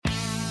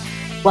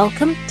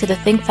Welcome to the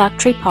Think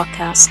Factory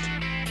podcast.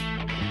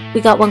 We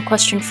got one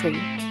question for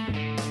you.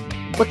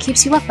 What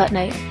keeps you up at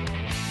night?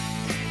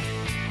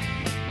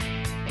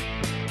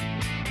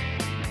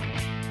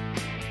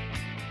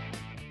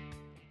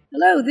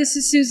 Hello, this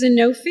is Susan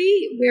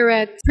Nofi. We're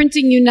at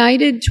Printing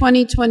United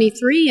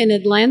 2023 in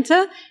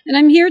Atlanta, and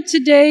I'm here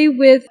today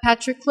with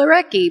Patrick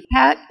Klarecki.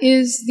 Pat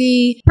is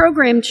the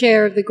program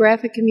chair of the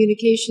Graphic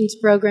Communications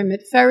program at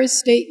Ferris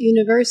State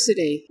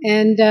University,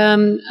 and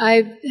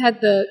I've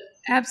had the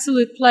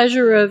absolute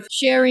pleasure of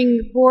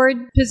sharing board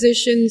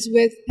positions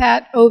with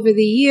Pat over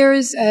the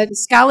years at the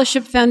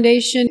Scholarship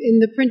Foundation in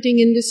the printing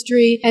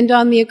industry and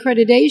on the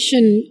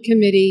accreditation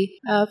committee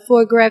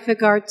for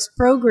graphic arts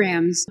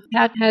programs.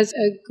 Pat has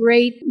a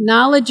great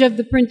knowledge of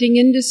the printing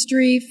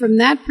industry from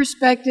that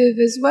perspective,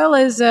 as well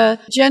as a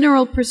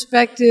general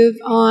perspective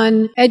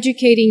on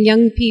educating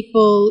young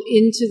people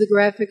into the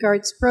graphic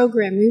arts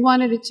program. We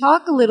wanted to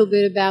talk a little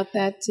bit about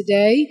that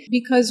today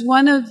because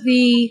one of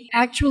the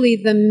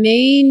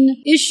main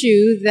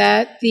issue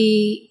that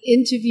the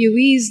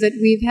interviewees that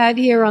we've had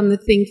here on the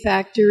Think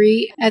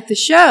Factory at the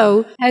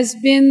show has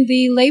been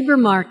the labor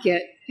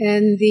market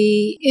and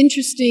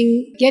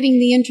getting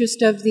the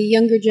interest of the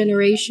younger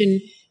generation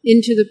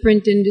into the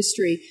print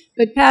industry.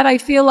 But Pat, I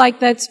feel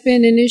like that's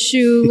been an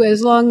issue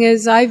as long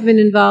as I've been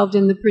involved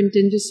in the print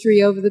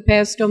industry over the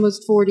past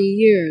almost 40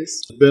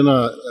 years. It's been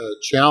a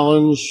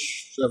challenge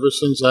ever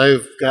since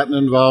I've gotten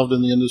involved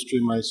in the industry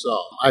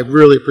myself. I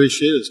really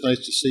appreciate it. It's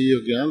nice to see you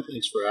again.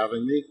 Thanks for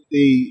having me.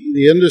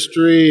 The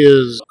industry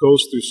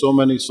goes through so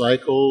many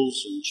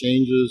cycles and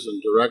changes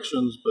and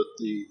directions, but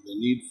the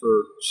need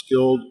for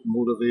skilled,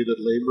 motivated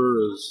labor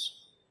is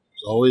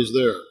always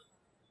there.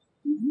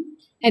 Mm-hmm.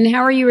 And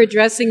how are you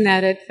addressing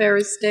that at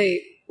Ferris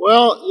State?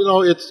 Well,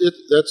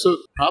 that's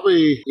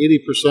probably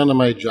 80% of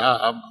my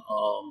job,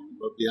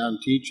 but beyond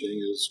teaching,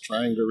 is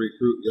trying to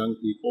recruit young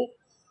people.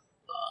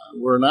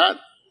 We're not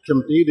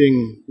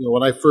competing.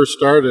 When I first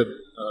started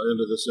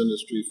into this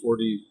industry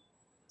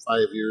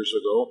 45 years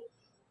ago,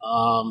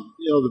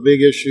 the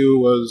big issue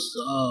was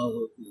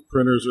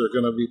printers are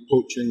going to be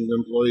poaching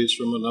employees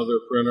from another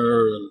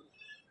printer,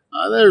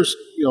 and there's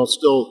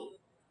still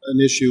an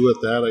issue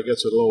with that. I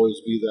guess it'll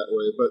always be that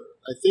way. But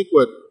I think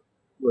what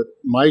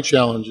my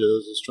challenge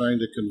is trying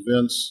to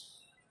convince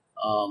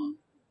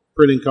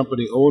printing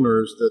company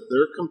owners that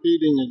they're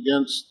competing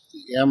against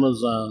the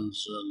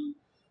Amazons and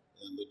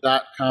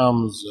the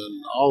 .coms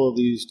and all of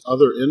these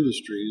other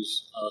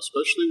industries,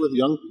 especially with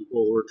young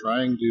people who are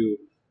trying to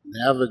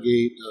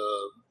navigate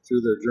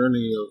through their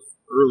journey of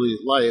early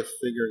life,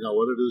 figuring out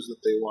what it is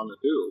that they want to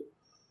do.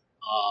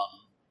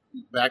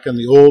 Back in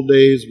the old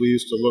days, we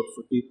used to look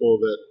for people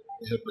that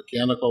had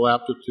mechanical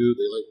aptitude.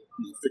 They like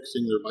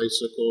fixing their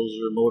bicycles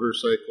or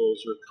motorcycles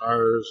or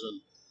cars,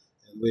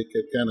 and we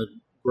could kind of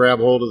grab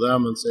hold of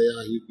them and say,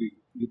 you'd be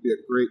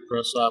a great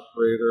press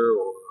operator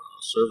or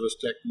a service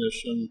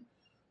technician.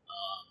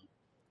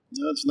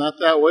 It's not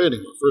that way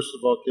anymore. First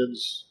of all,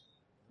 kids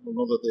don't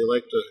know that they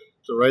like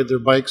to ride their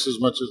bikes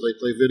as much as they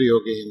play video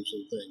games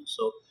and things.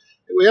 So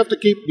we have to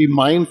be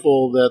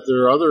mindful that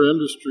there are other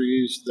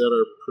industries that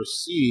are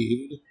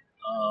perceived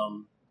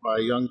by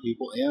young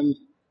people and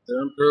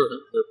their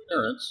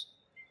parents.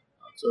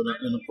 It's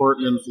an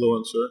important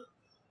influencer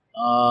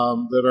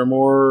that are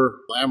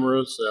more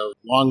glamorous, have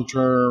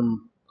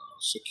long-term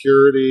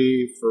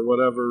security for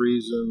whatever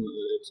reason.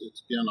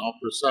 It's again all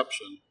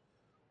perception.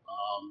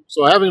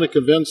 So having to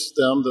convince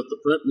them that the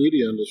print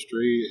media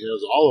industry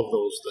has all of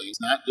those things,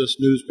 not just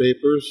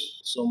newspapers,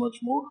 so much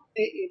more.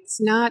 It's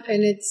not,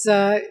 and it's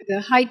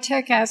the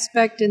high-tech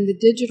aspect and the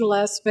digital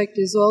aspect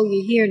is all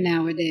you hear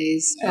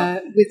nowadays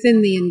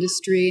within the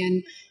industry.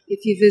 And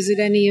if you visit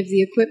any of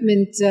the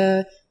equipment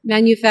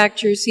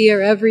manufacturers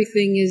here,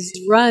 everything is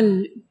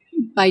run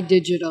by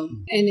digital,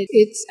 and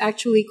it's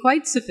actually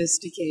quite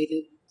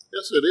sophisticated.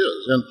 Yes, it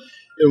is. And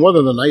one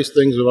of the nice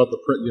things about the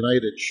Print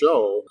United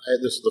show,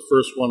 this is the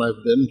first one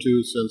I've been to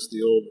since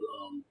the old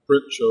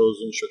print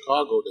shows in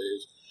Chicago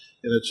days,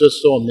 and it's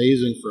just so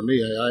amazing for me.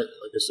 Like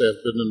I say,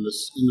 I've been in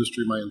this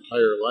industry my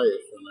entire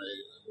life, and I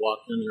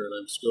walk in here and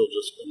I'm still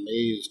just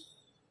amazed,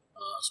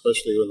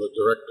 especially with the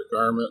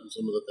direct-to-garment and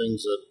some of the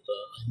things that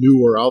I knew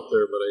were out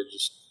there, but I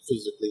just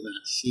physically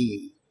not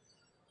seen.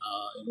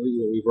 And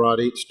we brought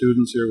 8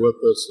 students here with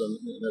us, and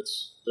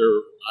their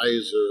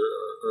eyes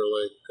are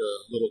like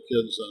little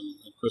kids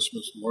on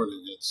Christmas morning.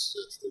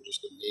 They're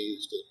just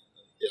amazed at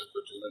the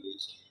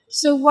opportunities.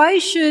 So why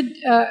should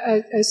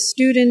a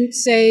student,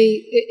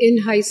 say,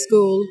 in high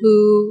school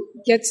who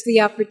gets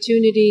the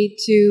opportunity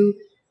to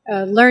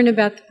learn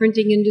about the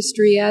printing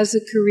industry as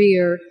a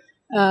career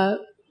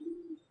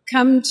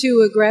come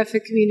to a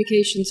graphic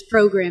communications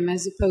program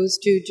as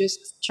opposed to just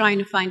trying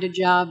to find a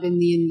job in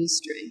the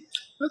industry?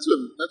 That's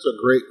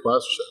a great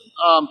question.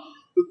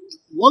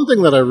 One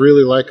thing that I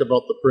really like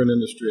about the print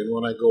industry, and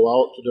when I go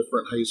out to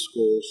different high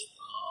schools,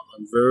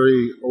 I'm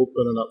very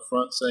open and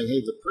upfront saying, hey,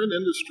 the print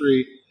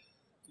industry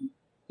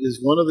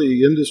is one of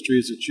the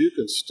industries that you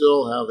can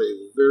still have a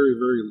very,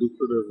 very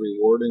lucrative,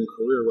 rewarding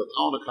career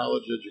without a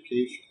college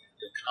education.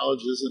 And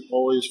college isn't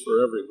always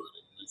for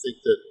everybody. think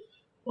that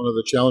one of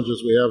the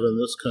challenges we have in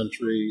this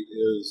country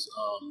is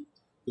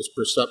this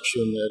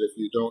perception that if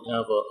you don't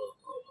have a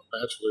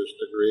bachelor's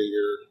degree,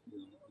 you're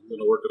going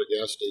to work at a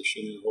gas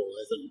station your whole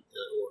life,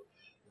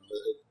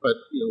 but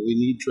we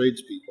need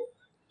tradespeople.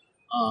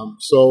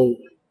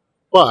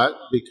 But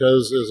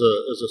because as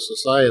a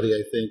society,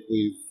 I think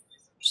we've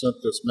sent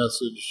this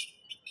message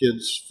to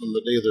kids from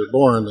the day they're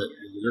born that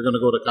you're going to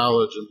go to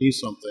college and be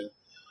something.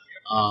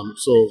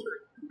 So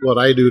what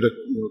I do to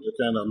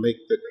kind of make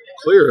that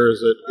clear is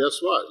that guess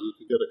what? You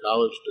could get a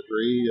college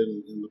degree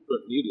in the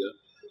print media.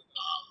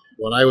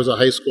 When I was a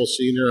high school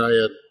senior, I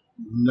had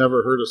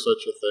never heard of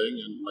such a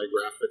thing, and my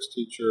graphics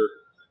teacher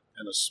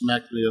kind of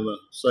smacked me in the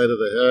side of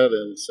the head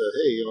and said,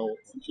 "Hey, why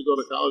don't you go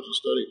to college and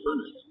study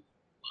printing?" And,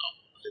 wow,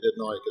 I didn't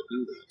know I could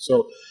do that.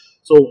 So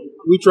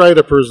we try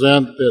to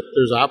present that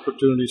there's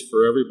opportunities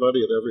for everybody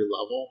at every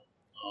level.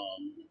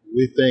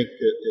 We think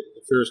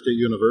at Ferris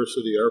State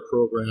University, our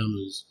program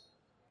is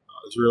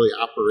really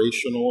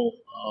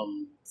operational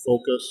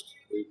focused.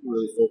 We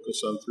really focus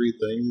on three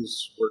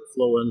things: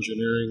 workflow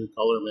engineering,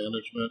 color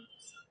management,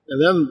 and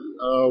then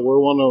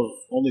we're one of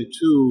only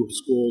two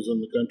schools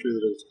in the country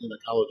that is in a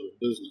College of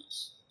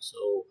Business.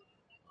 So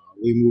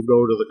we moved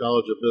over to the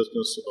College of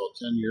Business about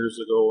 10 years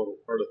ago and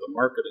we're part of the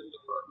marketing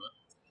department.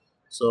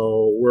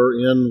 So we're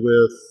in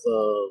with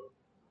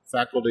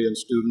faculty and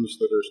students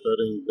that are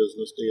studying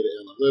business data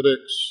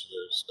analytics,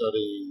 they're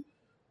studying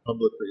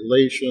public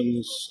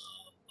relations,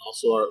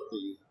 also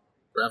the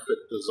graphic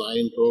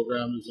design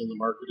program is in the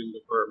marketing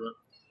department.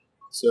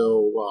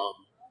 So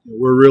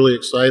we're really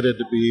excited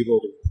to be able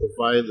to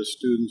provide the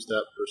students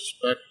that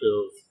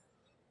perspective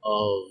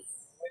of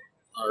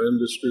our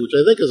industry, which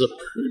I think is a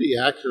pretty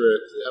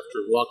accurate, after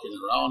walking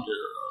around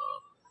here,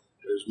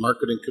 there's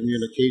marketing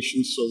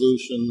communication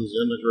solutions,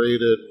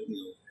 integrated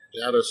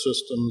data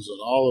systems, and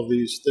all of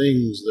these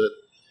things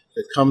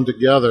that come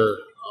together.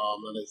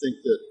 And I think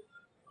that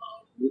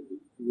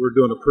we're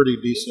doing a pretty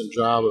decent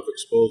job of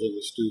exposing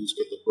the students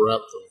to the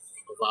breadth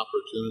of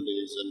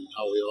opportunities and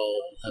how we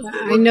all have to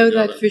work I know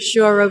together. that for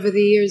sure. Over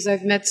the years,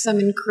 I've met some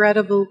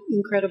incredible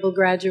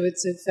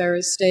graduates of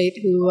Ferris State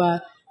who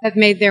have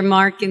made their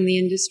mark in the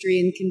industry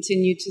and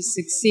continue to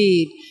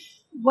succeed.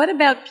 What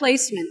about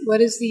placement? What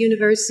does the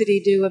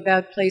university do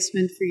about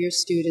placement for your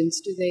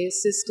students? Do they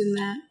assist in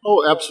that?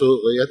 Oh,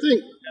 absolutely. I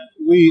think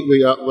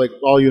we like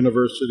all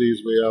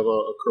universities, we have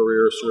a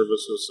career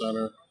services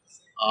center.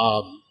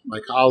 My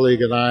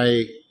colleague and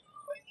I,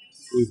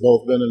 we've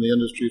both been in the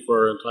industry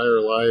for our entire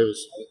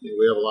lives.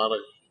 We have a lot of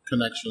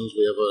connections.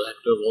 We have an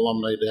active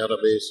alumni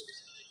database.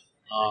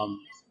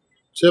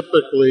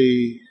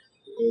 Typically,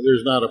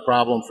 there's not a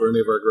problem for any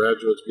of our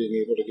graduates being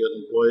able to get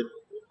employed.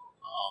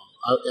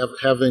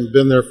 Having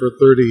been there for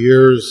 30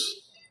 years,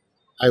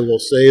 I will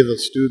say the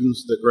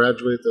students that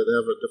graduate that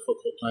have a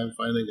difficult time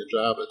finding a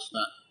job, it's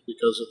not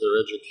because of their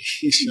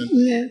education.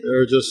 Yeah.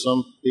 There are just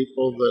some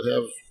people that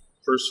have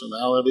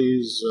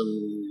personalities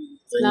and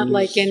things. Not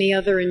like any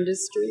other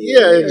industry.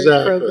 Yeah, or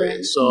exactly.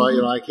 program. So,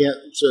 I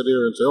can't sit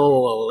here and say,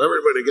 oh, well,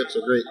 everybody gets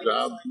a great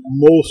job.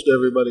 Most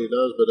everybody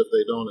does, but if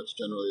they don't, it's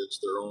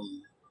their own,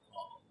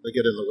 they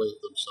get in the way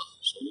of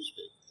themselves, so to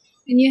speak.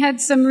 And you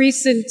had some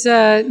recent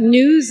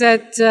news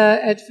at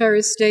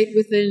Ferris State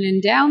with an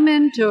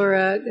endowment or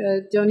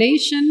a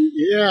donation.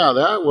 Yeah,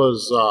 that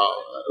was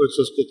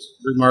it's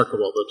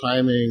remarkable. The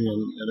timing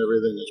and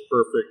everything is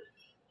perfect.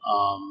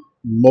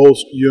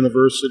 Most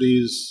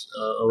universities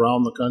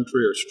around the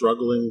country are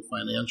struggling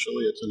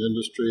financially. It's an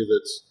industry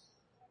that's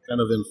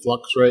kind of in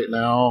flux right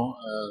now,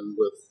 and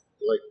with,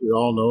 like we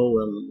all know,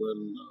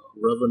 when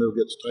revenue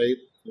gets tight,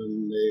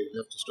 then they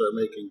have to start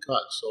making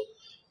cuts. So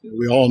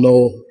we all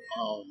know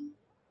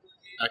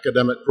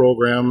academic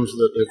programs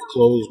that have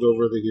closed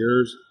over the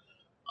years.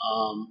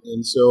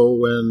 And so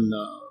when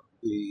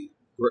the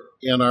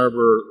Ann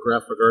Arbor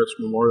Graphic Arts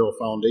Memorial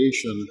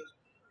Foundation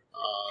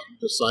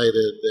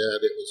decided that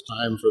it was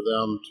time for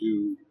them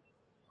to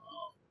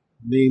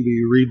maybe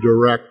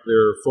redirect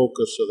their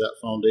focus of that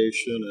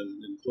foundation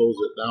and close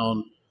it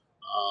down,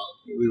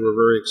 we were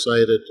very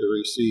excited to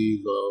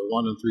receive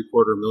 $1.75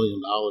 million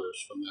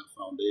from that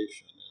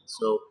foundation. And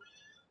so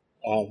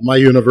my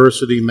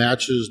university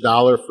matches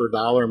dollar for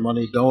dollar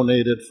money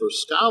donated for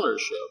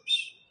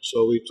scholarships.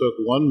 So we took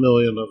 $1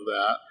 million of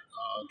that,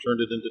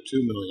 turned it into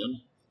 $2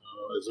 million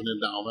as an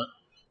endowment.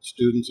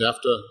 Students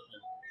have to,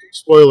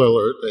 spoiler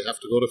alert, they have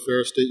to go to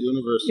Ferris State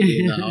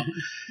University now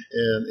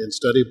and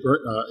study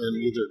in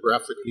either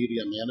graphic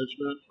media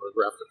management or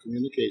graphic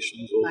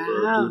communications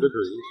over 2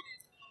 degrees.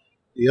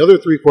 The other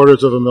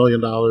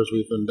 $750,000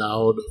 we've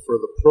endowed for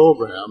the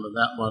program, and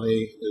that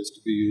money is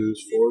to be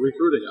used for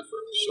recruiting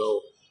efforts.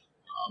 So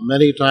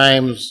many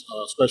times,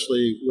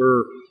 especially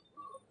we're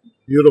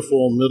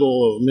beautiful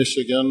middle of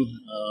Michigan,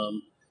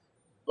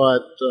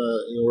 but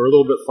we're a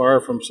little bit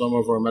far from some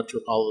of our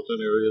metropolitan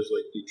areas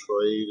like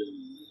Detroit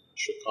and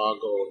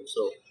Chicago. And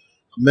so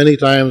many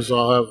times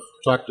I'll have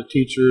talked to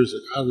teachers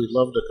that, we'd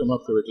love to come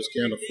up there, we just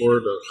can't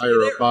afford to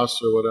hire a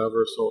bus or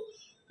whatever. So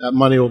that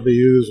money will be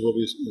used. We'll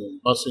be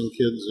busing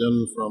kids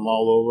in from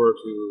all over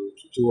to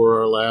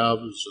tour our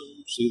labs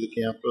and see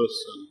the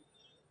campus, and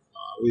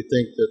we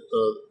think that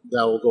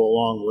that will go a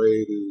long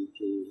way to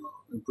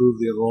improve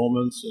the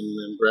enrollments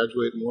and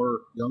graduate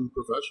more young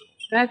professionals.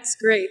 That's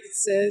great.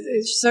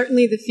 It's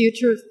certainly the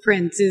future of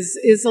print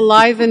is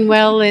alive and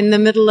well in the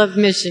middle of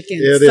Michigan.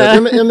 It is.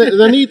 And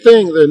the neat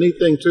thing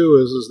too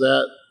is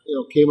that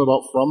came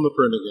about from the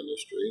printing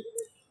industry,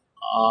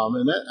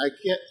 and that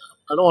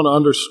I don't want to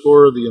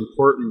underscore the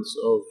importance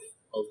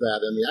of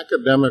that. In the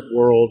academic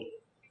world,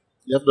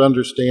 you have to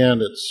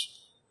understand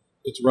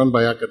it's run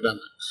by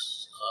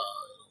academics,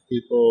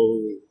 people,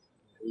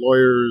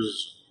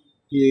 lawyers,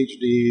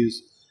 PhDs,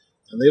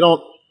 and they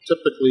don't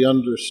typically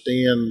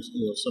understand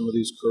some of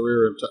these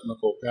career and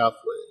technical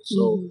pathways.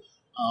 So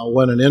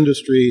when an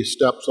industry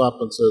steps up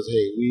and says,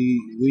 "Hey,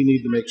 we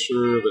need to make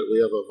sure that we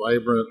have a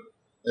vibrant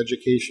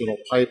educational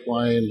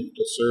pipeline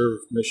to serve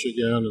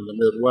Michigan and the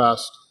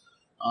Midwest,"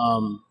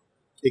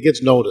 it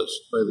gets noticed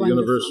by the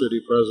university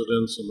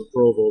presidents and the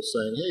provost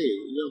saying, "Hey,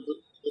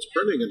 this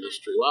printing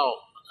industry, wow,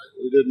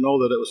 we didn't know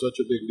that it was such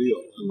a big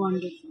deal."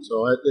 Wonderful.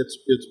 So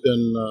it's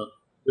been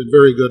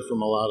very good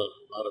from a lot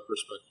of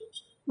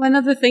perspectives. One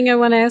other thing I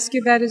want to ask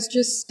you about is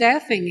just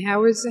staffing.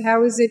 How is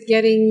it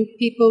getting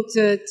people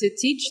to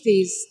teach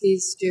these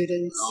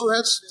students? Oh,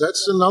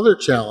 that's another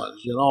challenge.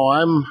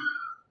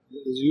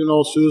 As you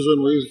know,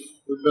 Susan,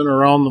 we've been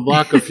around the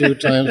block a few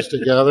times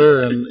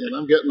together, and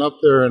I'm getting up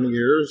there in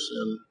years,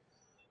 and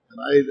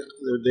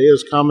the day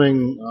is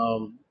coming.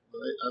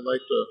 I'd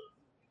like to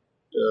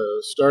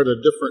start a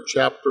different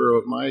chapter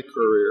of my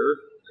career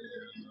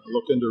and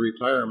look into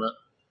retirement.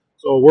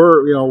 So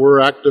we're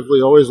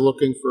actively always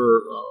looking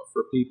for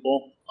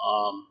people.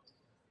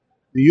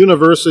 The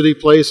university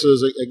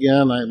places,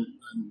 again, I'm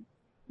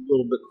a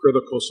little bit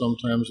critical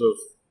sometimes of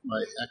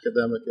my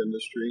academic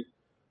industry,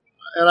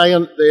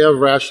 and they have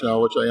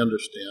rationale, which I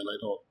understand. I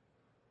don't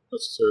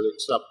necessarily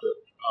accept it.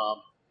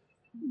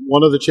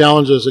 One of the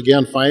challenges,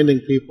 again, finding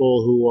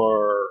people who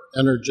are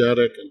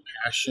energetic and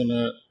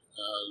passionate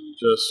and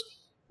just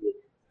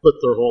put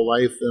their whole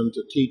life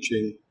into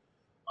teaching,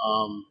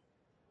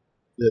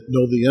 that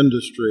know the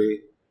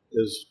industry,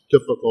 is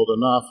difficult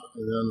enough.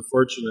 And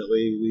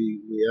unfortunately,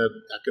 we had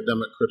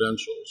academic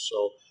credentials.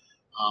 So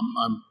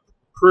I'm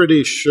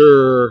pretty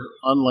sure,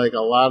 unlike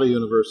a lot of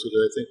universities,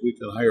 I think we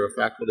can hire a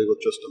faculty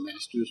with just a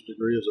master's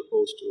degree as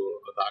opposed to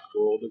a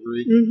doctoral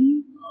degree.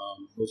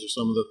 Those are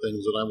some of the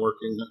things that I'm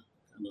working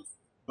kind of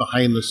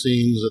behind the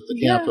scenes at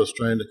the campus,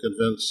 trying to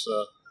convince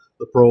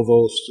the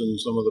provost and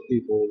some of the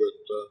people that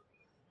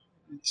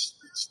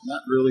it's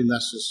not really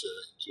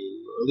necessary to,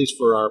 at least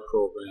for our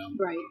program,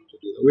 to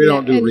do that. We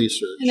don't do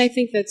research. And I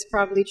think that's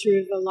probably true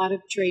of a lot of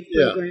trade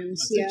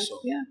programs. I think so.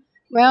 Yeah.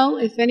 Well,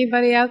 if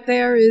anybody out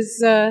there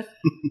is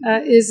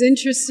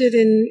interested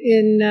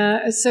in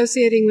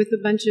associating with a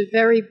bunch of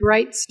very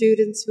bright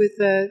students with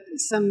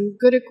some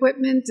good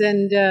equipment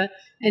and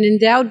an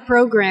endowed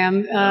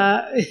program,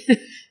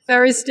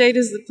 Ferris State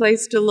is the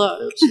place to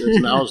look.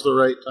 Now's the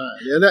right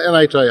time. And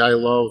I tell you, I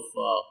love.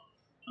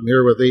 I'm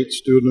here with 8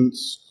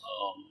 students.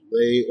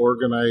 They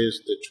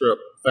organized the trip.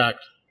 In fact,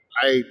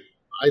 I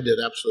did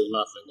absolutely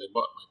nothing. They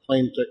bought my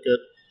plane ticket.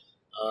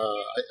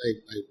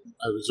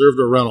 I reserved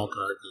a rental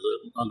car because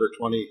they're under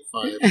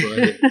 25.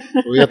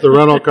 So we got the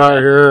rental car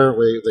here.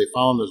 They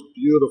found this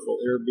beautiful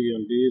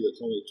Airbnb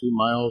that's only 2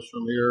 miles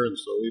from here, and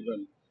so we've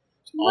been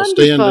all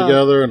staying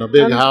together in a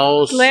big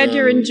house. Glad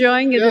you're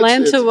enjoying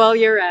Atlanta while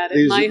you're at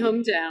it, my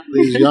hometown.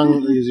 These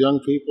young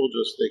people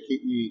they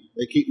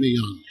keep me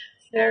young.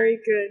 Very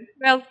good.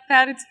 Well,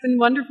 Pat, it's been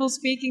wonderful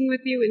speaking with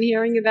you and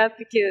hearing about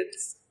the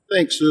kids.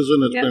 Thanks,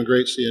 Susan. It's been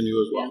great seeing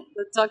you as well.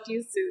 Let's talk to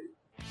you soon.